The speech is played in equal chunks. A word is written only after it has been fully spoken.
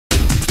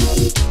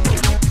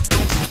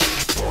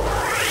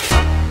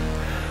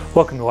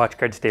Welcome to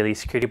WatchGuard's Daily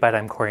Security Byte.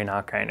 I'm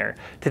Nachreiner.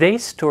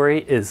 Today's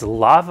story is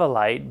lava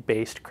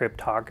light-based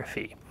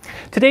cryptography.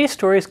 Today's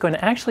story is going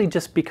to actually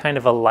just be kind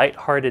of a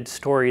light-hearted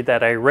story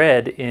that I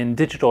read in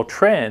Digital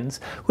Trends,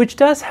 which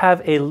does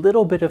have a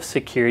little bit of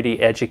security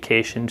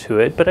education to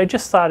it, but I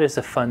just thought it's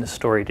a fun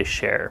story to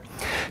share.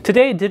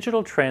 Today,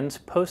 Digital Trends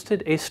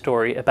posted a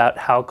story about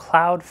how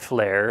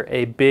Cloudflare,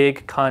 a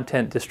big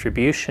content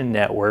distribution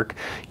network,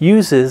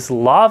 uses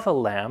lava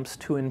lamps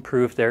to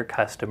improve their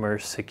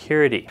customers'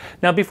 security.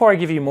 Now, before I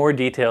give you more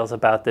details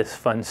about this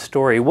fun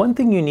story, one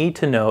thing you need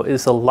to know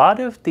is a lot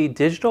of the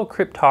digital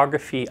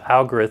cryptography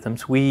algorithms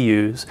we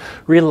use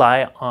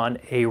rely on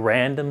a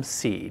random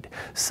seed,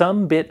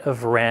 some bit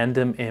of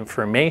random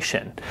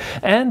information.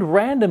 And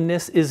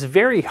randomness is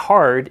very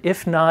hard,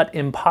 if not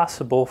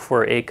impossible,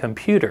 for a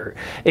computer.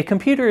 A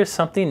computer is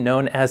something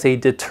known as a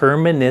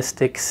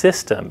deterministic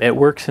system. It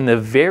works in a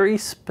very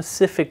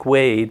specific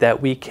way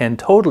that we can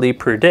totally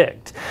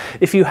predict.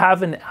 If you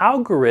have an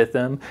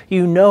algorithm,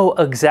 you know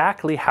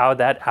exactly how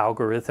that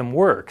algorithm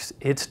works.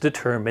 It's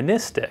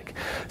deterministic.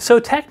 So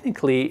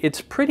technically,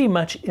 it's pretty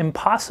much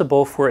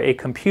impossible for a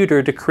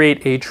computer to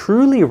create a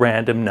truly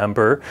random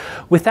number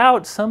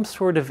without some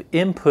sort of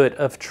input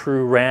of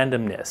true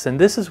randomness. And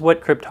this is what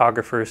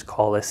cryptographers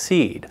call a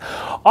seed.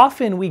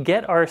 Often we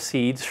get our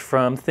seeds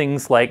from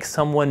things like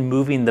someone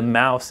moving the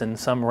mouse in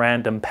some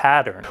random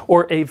pattern,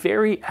 or a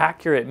very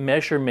accurate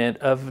measurement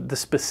of the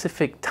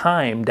specific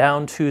time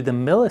down to the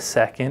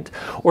millisecond,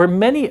 or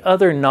many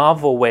other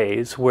novel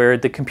ways where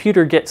the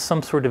computer gets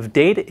some sort of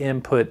data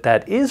input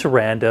that is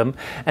random,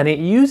 and it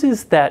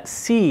uses that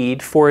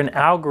seed for an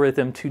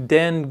algorithm to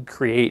then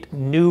create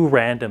new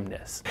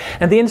randomness.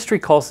 And the industry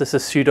calls this a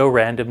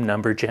pseudo-random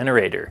number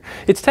generator.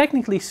 It's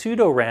technically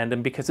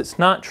pseudo-random because it's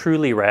not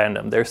truly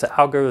random. There's an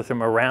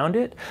algorithm around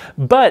it,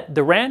 but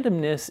the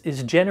randomness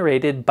is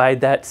generated by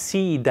that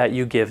seed that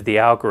you give the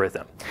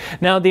algorithm.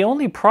 Now, the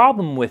only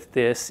problem with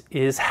this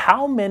is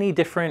how many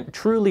different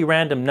truly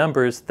random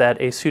numbers that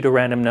a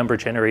pseudo-random number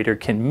generator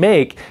can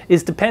make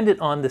is dependent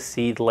on the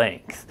seed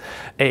length.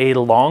 A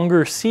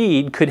longer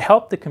seed could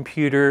help the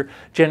computer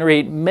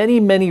generate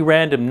many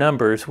random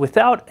numbers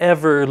without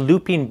ever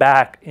looping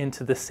back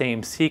into the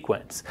same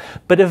sequence.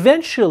 But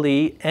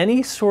eventually,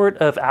 any sort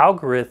of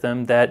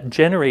algorithm that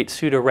generates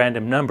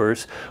pseudo-random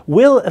numbers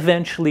will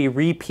eventually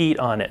repeat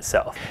on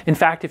itself. In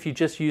fact, if you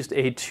just used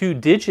a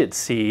 2-digit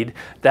seed,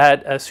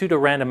 that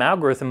pseudo-random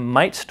algorithm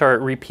might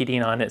start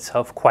repeating on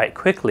itself quite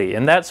quickly,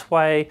 and that's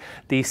why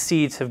these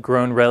seeds have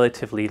grown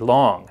relatively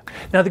long.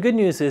 Now, the good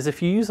news is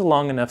if you use a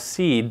long enough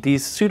seed,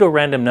 these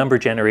pseudo-random number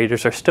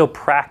generators are still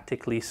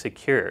practically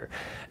secure.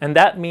 And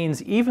that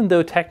means even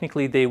though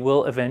technically they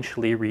will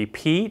eventually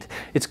repeat,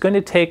 it's going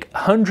to take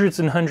hundreds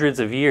and hundreds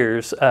of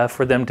years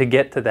for them to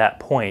get to that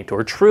point,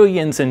 or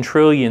trillions and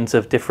trillions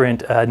of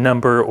different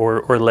number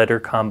or letter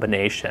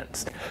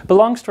combinations. But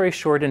long story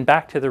short, and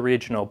back to the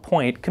original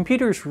point,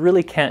 computers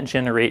really can't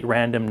generate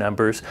random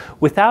numbers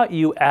without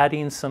you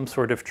adding some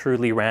sort of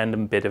truly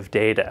random bit of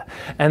data.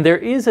 And there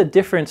is a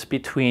difference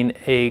between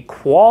a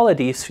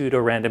quality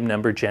pseudo-random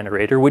number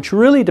generator, which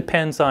really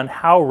depends on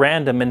how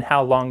random and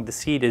how long the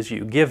seed is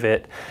you give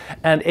it,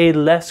 and a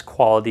less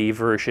quality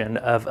version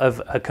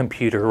of a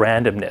computer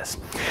randomness.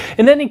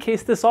 In any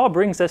case, this all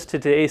brings us to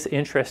today's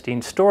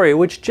interesting story,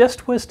 which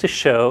just was to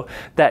show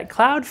that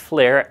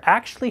Cloudflare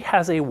actually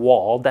has a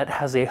wall that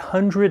has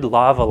 100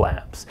 lava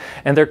lamps,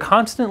 and they're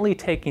constantly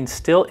taking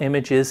still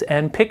images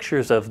and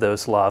pictures of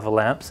those lava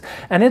lamps,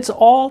 and it's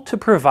all to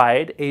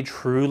provide a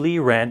truly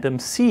random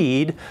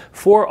seed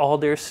for all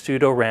their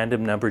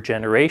pseudo-random number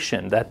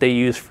generation that they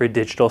use for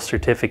digital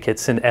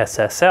certificates in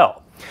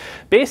SSL.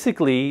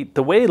 Basically,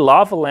 the way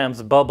lava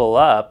lamps bubble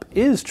up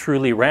is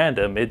truly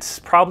random. It's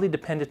probably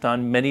dependent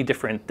on many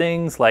different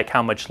things, like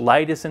how much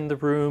light is in the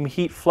room,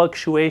 heat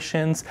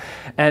fluctuations,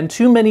 and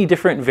too many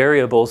different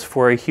variables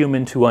for a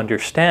human to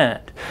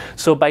understand.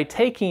 So by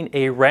taking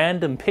a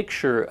random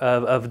picture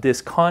of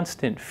this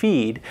constant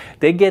feed,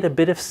 they get a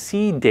bit of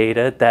seed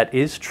data that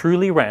is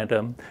truly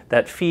random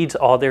that feeds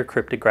all their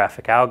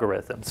cryptographic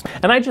algorithms.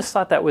 And I just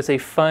thought that was a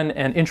fun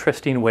and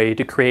interesting way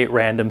to create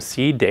random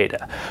seed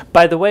data.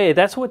 By the way,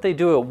 that's what they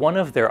do at one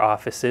of their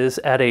offices.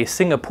 At a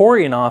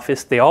Singaporean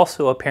office, they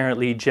also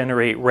apparently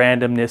generate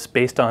randomness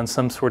based on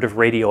some sort of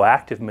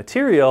radioactive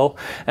material,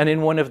 and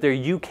in one of their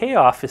UK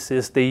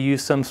offices, they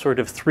use some sort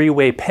of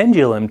three-way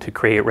pendulum to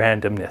create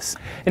randomness.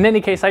 In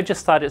any case, I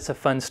just thought it's a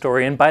fun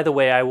story, and by the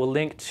way, I will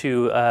link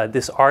to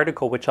this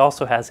article, which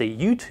also has a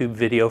YouTube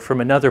video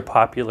from another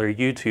popular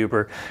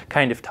YouTuber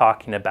kind of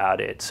talking about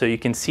it, so you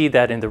can see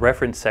that in the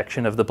reference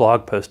section of the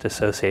blog post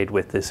associated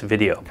with this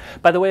video.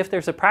 By the way, if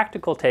there's a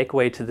practical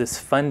takeaway to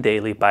this fun day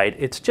daily Byte.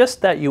 It's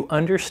just that you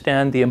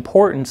understand the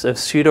importance of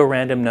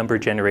pseudo-random number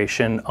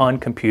generation on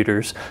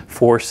computers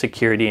for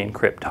security and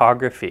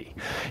cryptography.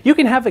 You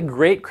can have a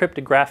great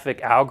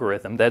cryptographic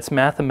algorithm that's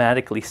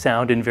mathematically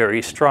sound and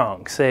very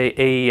strong, say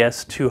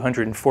AES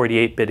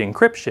 248-bit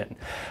encryption.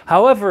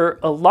 However,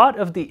 a lot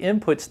of the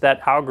inputs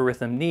that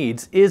algorithm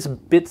needs is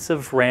bits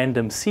of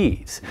random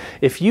seeds.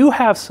 If you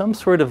have some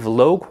sort of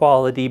low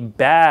quality,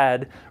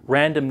 bad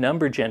random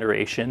number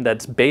generation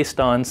that's based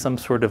on some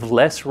sort of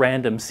less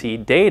random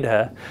seed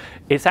data,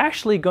 it's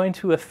actually going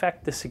to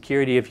affect the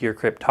security of your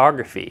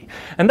cryptography.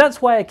 And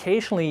that's why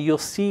occasionally you'll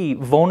see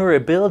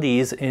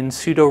vulnerabilities in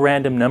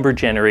pseudo-random number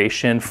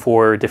generation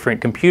for different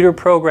computer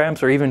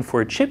programs or even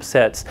for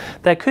chipsets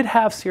that could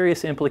have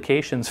serious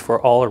implications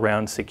for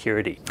all-around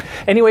security.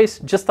 Anyways,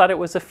 just thought it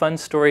was a fun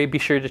story. Be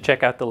sure to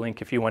check out the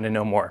link if you want to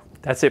know more.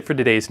 That's it for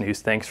today's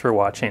news. Thanks for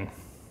watching.